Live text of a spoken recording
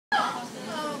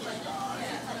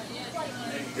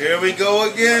Here we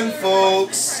go again,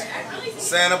 folks.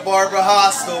 Santa Barbara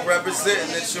Hostel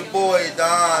representing. It's your boy,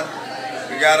 Don.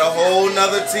 We got a whole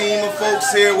nother team of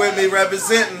folks here with me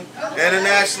representing.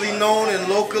 Internationally known and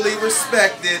locally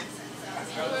respected.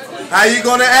 How you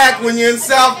gonna act when you're in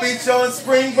South Beach on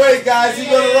spring break, guys? You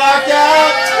gonna rock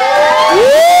out?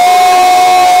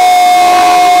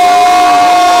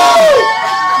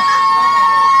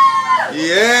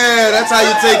 Yeah, that's how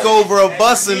you take over a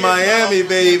bus in Miami,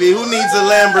 baby. Who needs a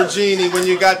Lamborghini when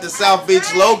you got the South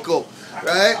Beach local,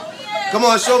 right? Come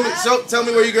on, tell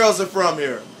me where you girls are from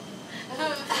here.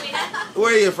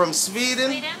 Where are you from?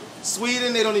 Sweden?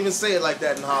 Sweden? They don't even say it like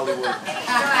that in Hollywood.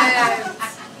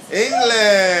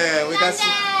 England. We got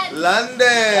some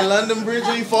London Bridge.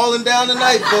 Are you falling down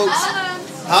tonight, folks?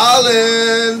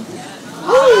 Holland.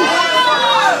 Woo.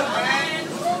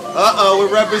 Uh-oh, we're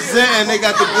representing. They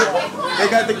got the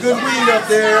good weed up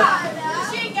there.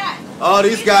 Oh,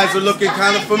 these guys are looking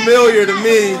kind of familiar to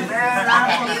me.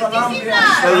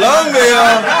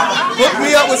 Colombia. Hook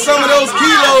me up with some of those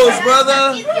kilos,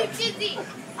 brother.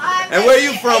 And where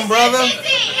you from, brother?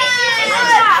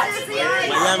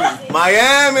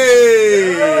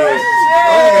 Miami.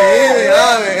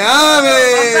 Miami.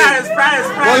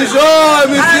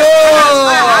 Bonjour, monsieur.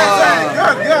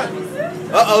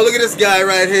 Uh-oh, look at this guy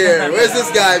right here. Where's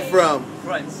this guy from?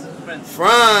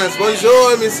 France.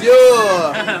 Bonjour,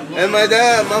 monsieur. And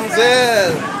madame,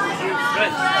 mademoiselle.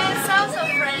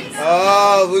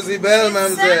 Oh, vous y belle,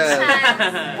 mademoiselle.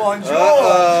 Bonjour.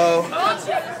 Uh-oh.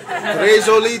 Très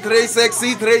jolie, très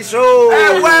sexy, très chaud.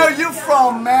 Hey, where are you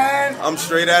from, man? I'm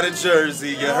straight out of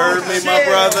Jersey. You heard me, my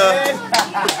brother?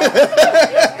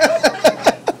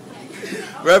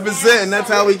 Representing, that's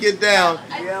how we get down.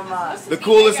 The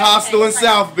coolest hostel in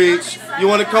South Beach. You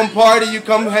want to come party, you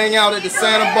come hang out at the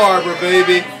Santa Barbara,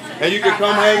 baby. And you can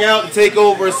come hang out and take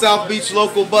over a South Beach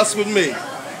local bus with me.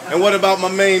 And what about my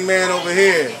main man over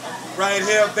here? Right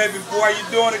here, baby boy,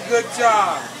 you're doing a good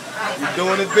job. You're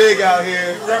doing it big out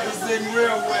here. You're representing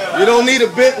real well. You don't need a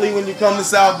Bentley when you come to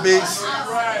South Beach.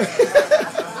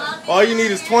 All you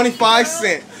need is 25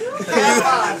 cents.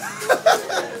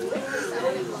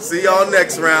 See y'all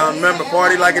next round. Remember,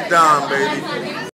 party like a dime, baby.